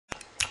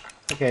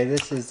Okay,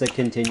 this is the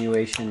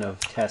continuation of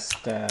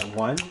test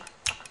 1,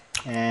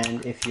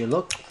 and if you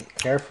look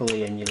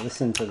carefully and you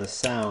listen to the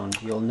sound,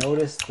 you'll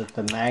notice that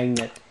the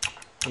magnet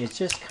is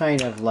just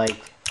kind of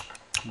like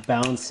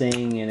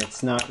bouncing, and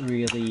it's not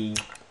really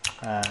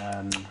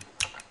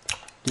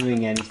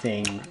doing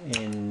anything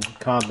in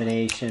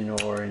combination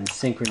or in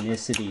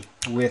synchronicity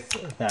with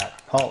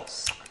that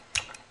pulse.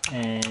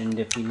 And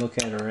if we look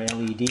at our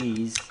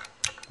LEDs,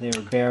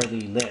 they're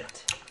barely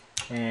lit,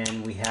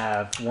 and we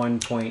have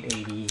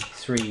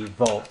 1.83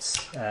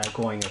 volts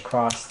going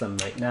across them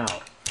right now.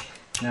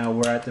 Now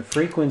we're at the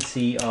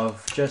frequency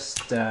of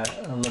just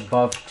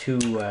above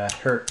 2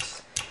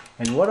 hertz.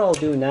 And what I'll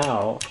do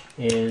now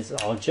is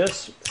I'll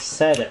just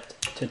set it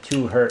to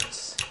 2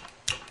 hertz,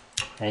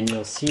 and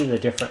you'll see the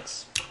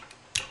difference.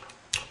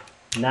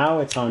 Now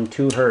it's on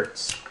 2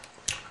 hertz.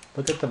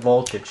 Look at the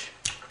voltage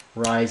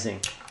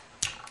rising.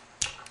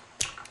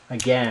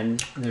 Again,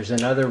 there's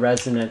another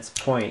resonance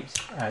point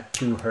at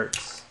 2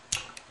 hertz.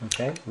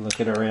 Okay,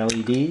 look at our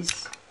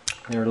LEDs,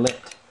 they're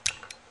lit.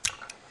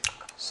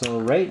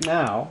 So right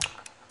now,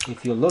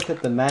 if you look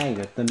at the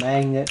magnet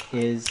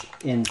is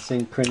in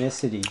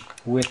synchronicity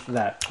with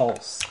that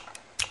pulse.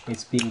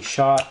 It's being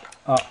shot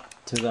up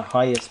to the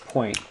highest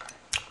point.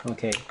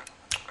 Okay,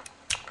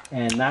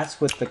 and that's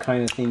what the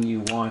kind of thing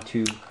you want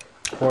to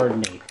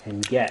coordinate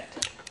and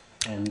get.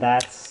 And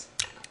that's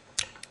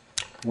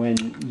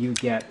when you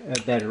get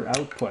a better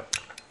output.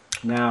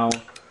 Now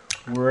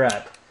we're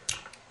at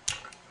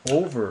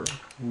over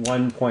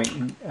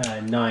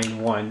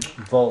 1.91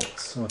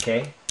 volts,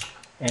 okay?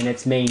 And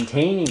it's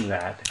maintaining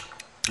that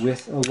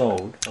with a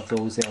load of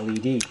those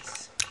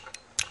LEDs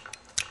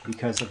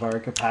because of our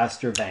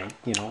capacitor bank,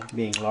 you know,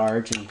 being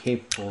large and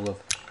capable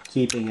of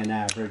keeping an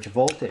average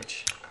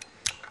voltage,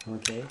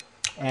 okay?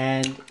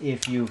 And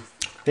if you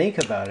think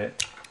about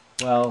it,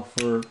 well,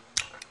 for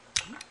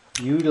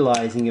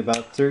utilizing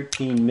about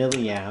 13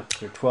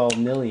 milliamps or 12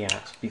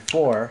 milliamps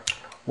before,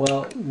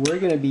 well, we're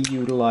going to be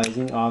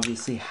utilizing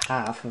obviously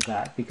half of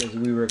that because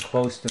we were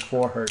close to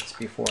 4 hertz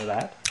before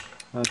that.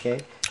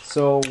 Okay,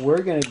 so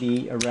we're going to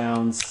be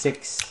around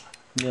 6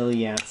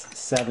 milliamps,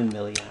 7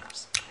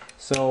 milliamps.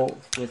 So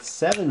with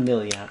 7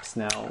 milliamps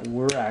now,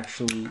 we're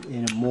actually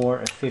in a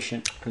more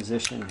efficient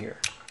position here.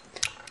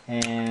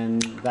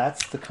 And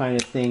that's the kind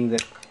of thing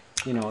that,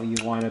 you know, you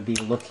want to be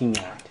looking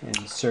at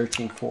and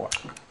searching for,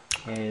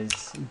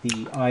 is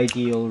the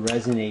ideal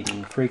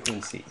resonating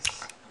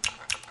frequencies.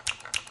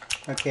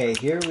 Okay,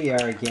 here we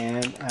are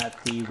again at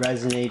the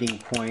resonating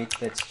point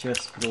that's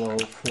just below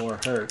 4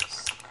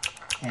 hertz.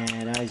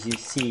 And as you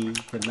see,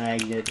 the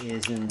magnet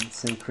is in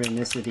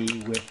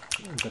synchronicity with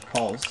the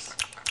pulse.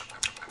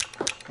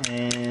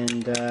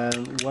 And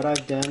what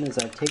I've done is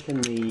I've taken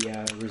the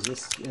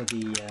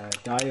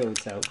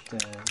diodes out,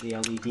 the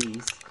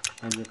LEDs,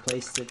 and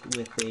replaced it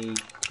with a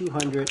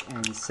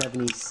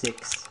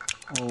 276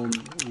 ohm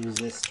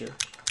resistor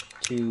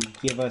to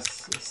give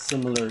us a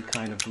similar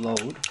kind of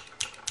load.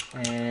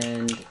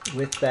 And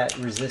with that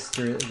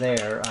resistor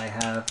there, I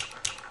have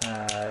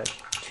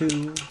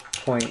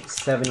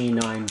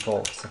 2.79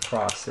 volts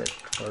across it,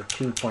 or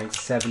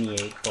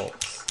 2.78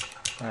 volts,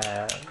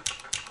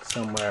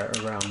 somewhere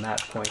around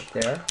that point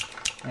there.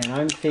 And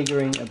I'm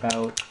figuring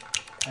about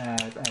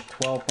at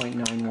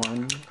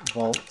 12.91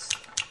 volts,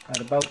 at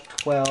about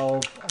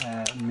 12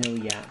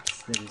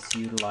 milliamps that it's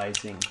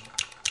utilizing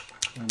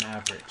in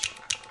average.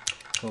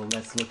 So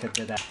let's look at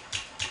the data.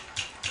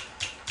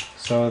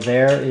 So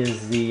there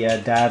is the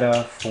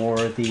data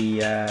for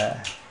the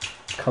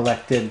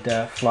collected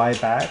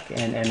flyback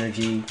and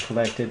energy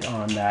collected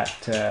on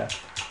that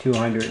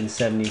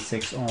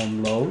 276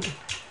 ohm load,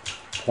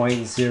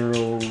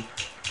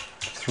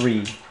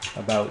 0.03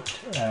 about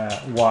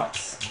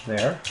watts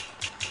there.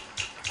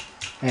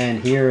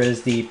 And here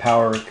is the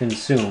power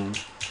consumed,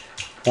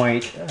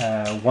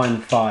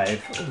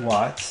 0.15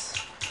 watts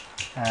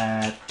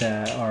at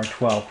our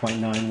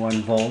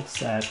 12.91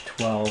 volts at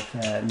 12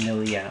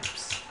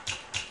 milliamps.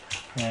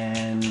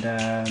 And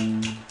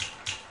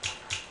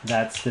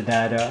that's the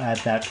data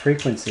at that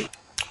frequency.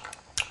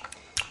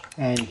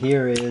 And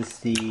here is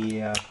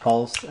the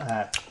pulse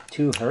at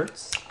 2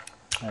 hertz.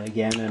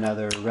 Again,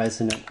 another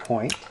resonant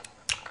point.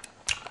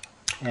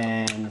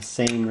 And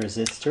same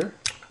resistor.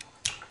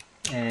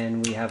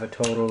 And we have a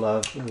total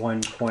of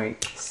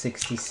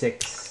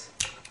 1.66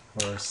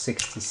 or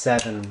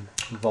 67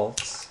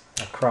 volts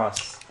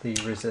across the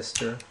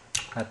resistor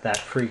at that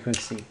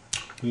frequency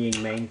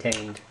being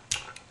maintained.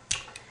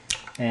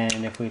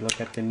 And if we look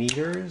at the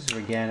meters, we're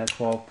again at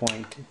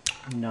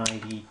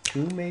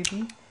 12.92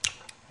 maybe.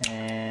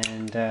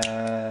 And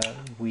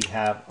we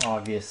have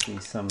obviously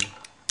some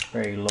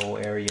very low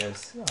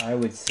areas. I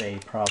would say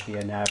probably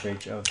an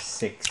average of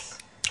 6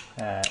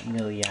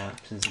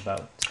 milliamps is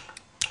about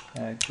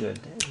good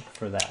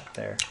for that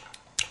there.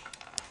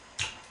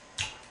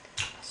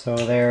 So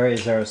there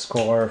is our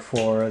score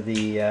for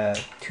the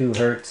 2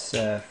 hertz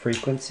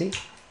frequency.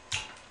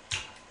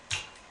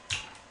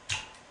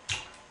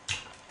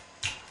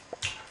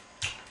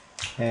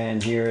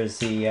 And here is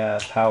the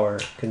power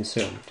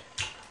consumed.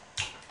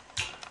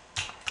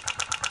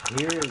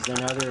 Here is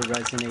another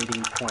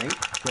resonating point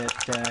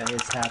that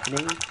is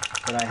happening,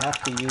 but I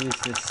have to use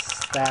this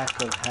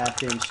stack of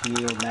half-inch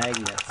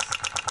neomagnets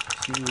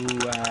to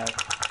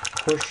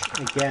push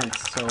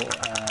against. So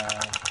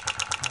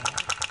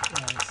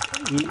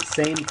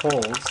same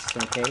poles,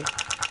 okay,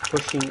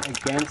 pushing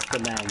against the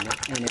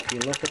magnet. And if you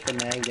look at the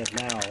magnet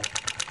now,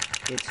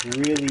 it's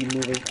really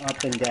moving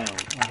up and down.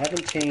 I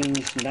haven't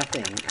changed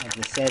nothing of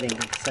the setting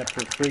except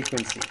for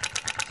frequency.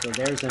 So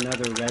there's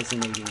another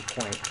resonating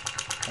point.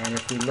 And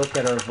if we look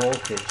at our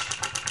voltage,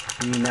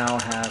 we now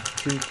have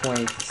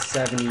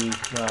 2.70,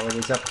 well, it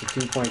was up to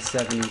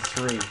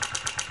 2.73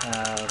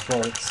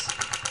 volts.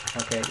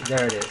 Okay,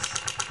 there it is.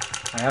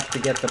 I have to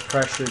get the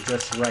pressure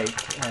just right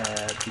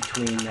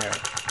between there.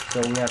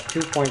 So we have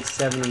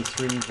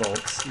 2.73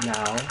 volts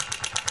now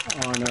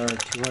on our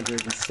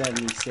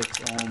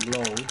 276 ohm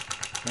load.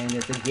 And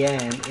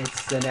again,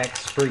 it's the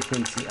next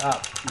frequency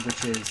up,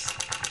 which is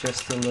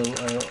just a little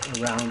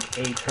around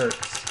 8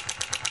 hertz.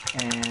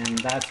 And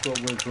that's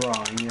what we're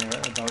drawing there,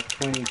 about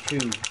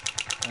 22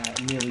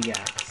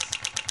 milliamps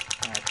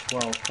at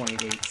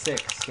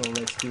 12.86. So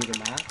let's do the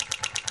math.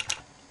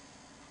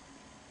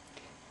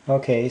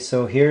 Okay,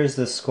 so here's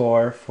the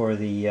score for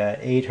the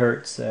 8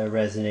 hertz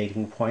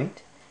resonating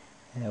point.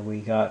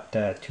 We got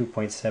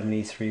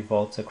 2.73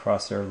 volts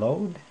across our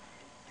load,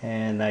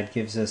 and that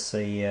gives us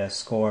a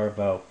score of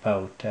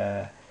about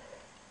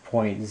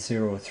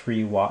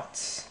 0.03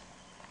 watts.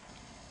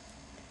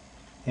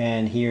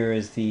 And here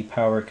is the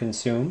power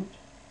consumed,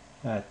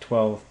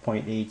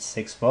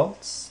 12.86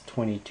 volts,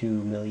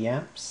 22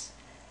 milliamps,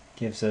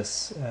 gives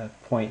us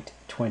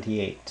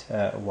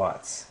 0.28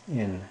 watts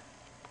in.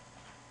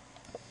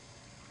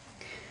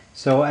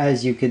 So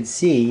as you can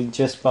see,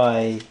 just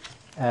by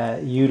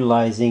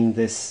utilizing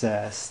this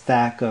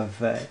stack of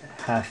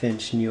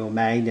half-inch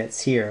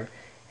neomagnets here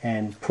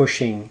and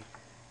pushing,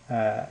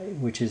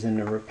 which is in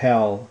a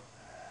repel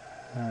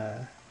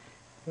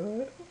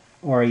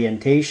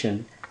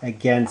orientation,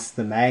 against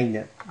the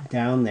magnet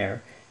down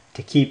there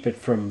to keep it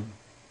from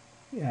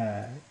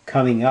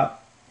coming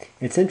up.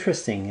 It's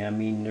interesting. I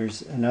mean,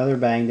 there's another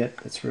magnet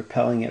that's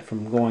repelling it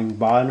from going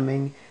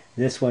bottoming.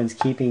 This one's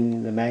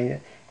keeping the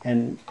magnet,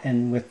 and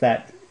with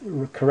that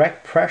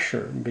correct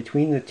pressure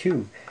between the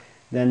two,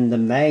 then the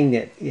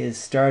magnet is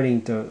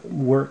starting to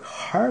work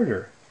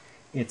harder.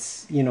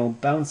 It's, you know,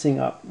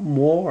 bouncing up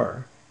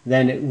more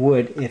than it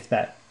would if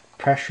that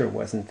pressure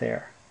wasn't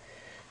there.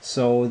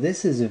 So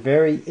this is a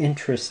very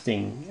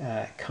interesting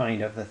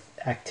kind of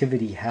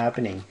activity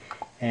happening,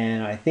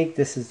 and I think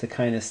this is the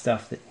kind of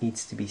stuff that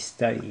needs to be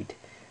studied.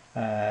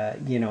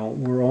 You know,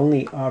 we're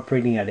only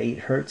operating at 8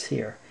 hertz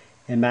here.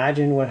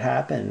 Imagine what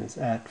happens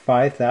at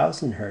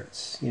 5,000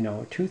 hertz, you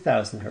know,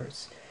 2,000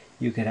 hertz.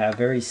 You could have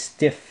very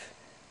stiff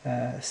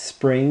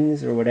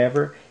springs or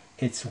whatever.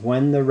 It's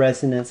when the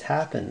resonance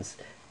happens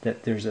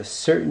that there's a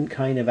certain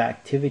kind of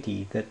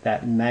activity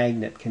that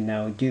magnet can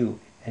now do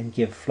and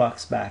give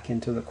flux back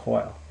into the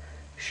coil.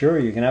 Sure,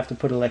 you're going to have to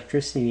put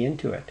electricity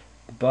into it,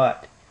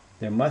 but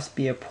there must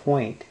be a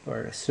point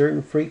or a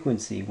certain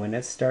frequency when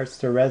it starts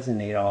to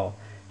resonate all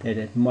that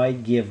it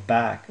might give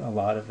back a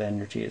lot of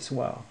energy as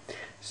well.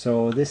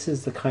 So this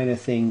is the kind of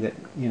thing that,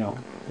 you know,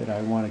 that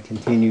I want to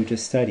continue to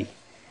study.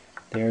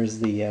 There's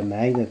the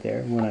magnet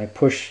there. When I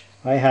push,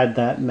 I had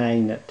that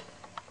magnet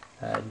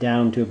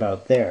down to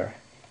about there,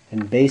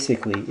 and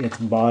basically it's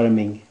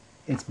bottoming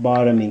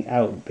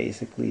out,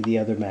 basically, the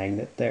other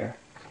magnet there,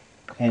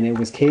 and it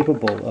was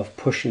capable of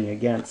pushing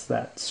against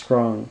that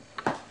strong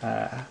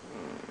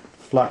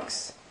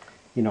flux,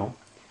 you know,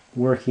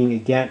 working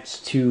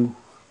against two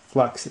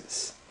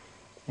fluxes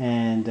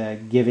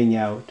and giving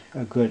out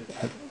a good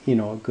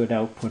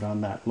output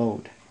on that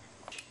load.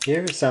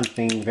 Here's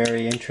something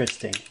very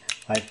interesting.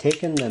 I've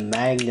taken the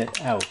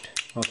magnet out,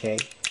 okay.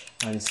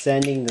 I'm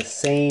sending the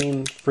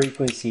same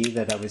frequency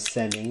that I was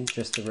sending,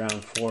 just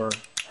around 4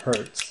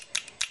 hertz,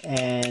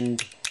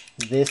 and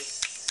this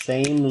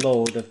same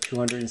load of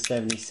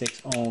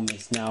 276 ohm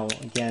is now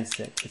against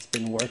it. It's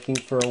been working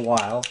for a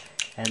while,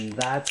 and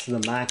that's the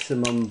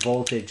maximum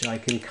voltage I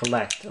can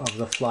collect of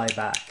the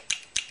flyback,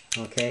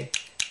 okay,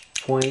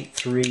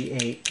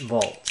 0.38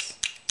 volts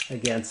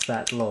against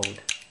that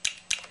load.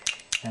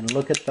 And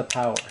look at the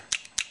power.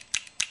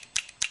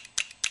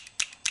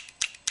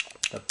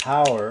 The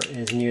power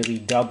is nearly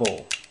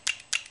double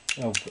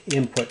of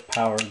input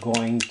power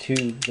going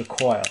to the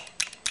coil,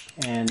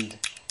 and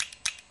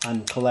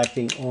I'm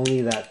collecting only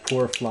that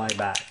poor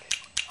flyback.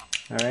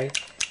 Alright,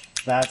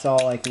 that's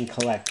all I can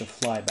collect of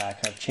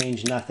flyback. I've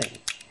changed nothing.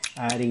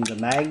 Adding the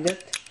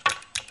magnet,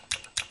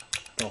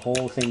 the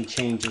whole thing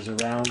changes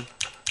around.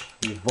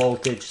 The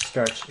voltage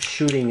starts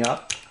shooting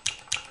up,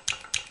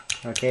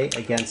 okay,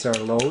 against our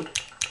load,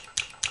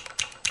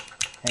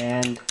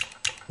 and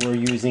we're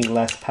using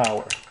less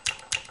power.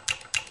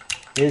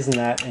 Isn't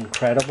that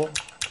incredible?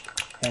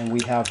 And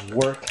we have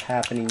work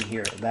happening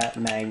here. That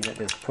magnet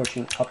is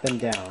pushing up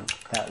and down,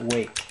 that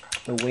weight,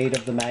 the weight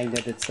of the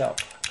magnet itself.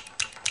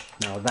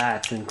 Now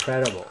that's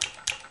incredible.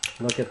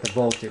 Look at the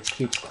voltage,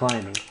 keeps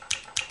climbing.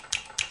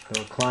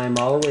 It'll climb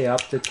all the way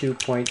up to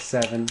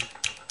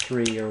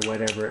 2.73 or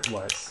whatever it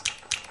was.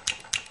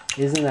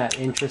 Isn't that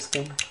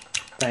interesting?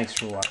 Thanks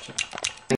for watching.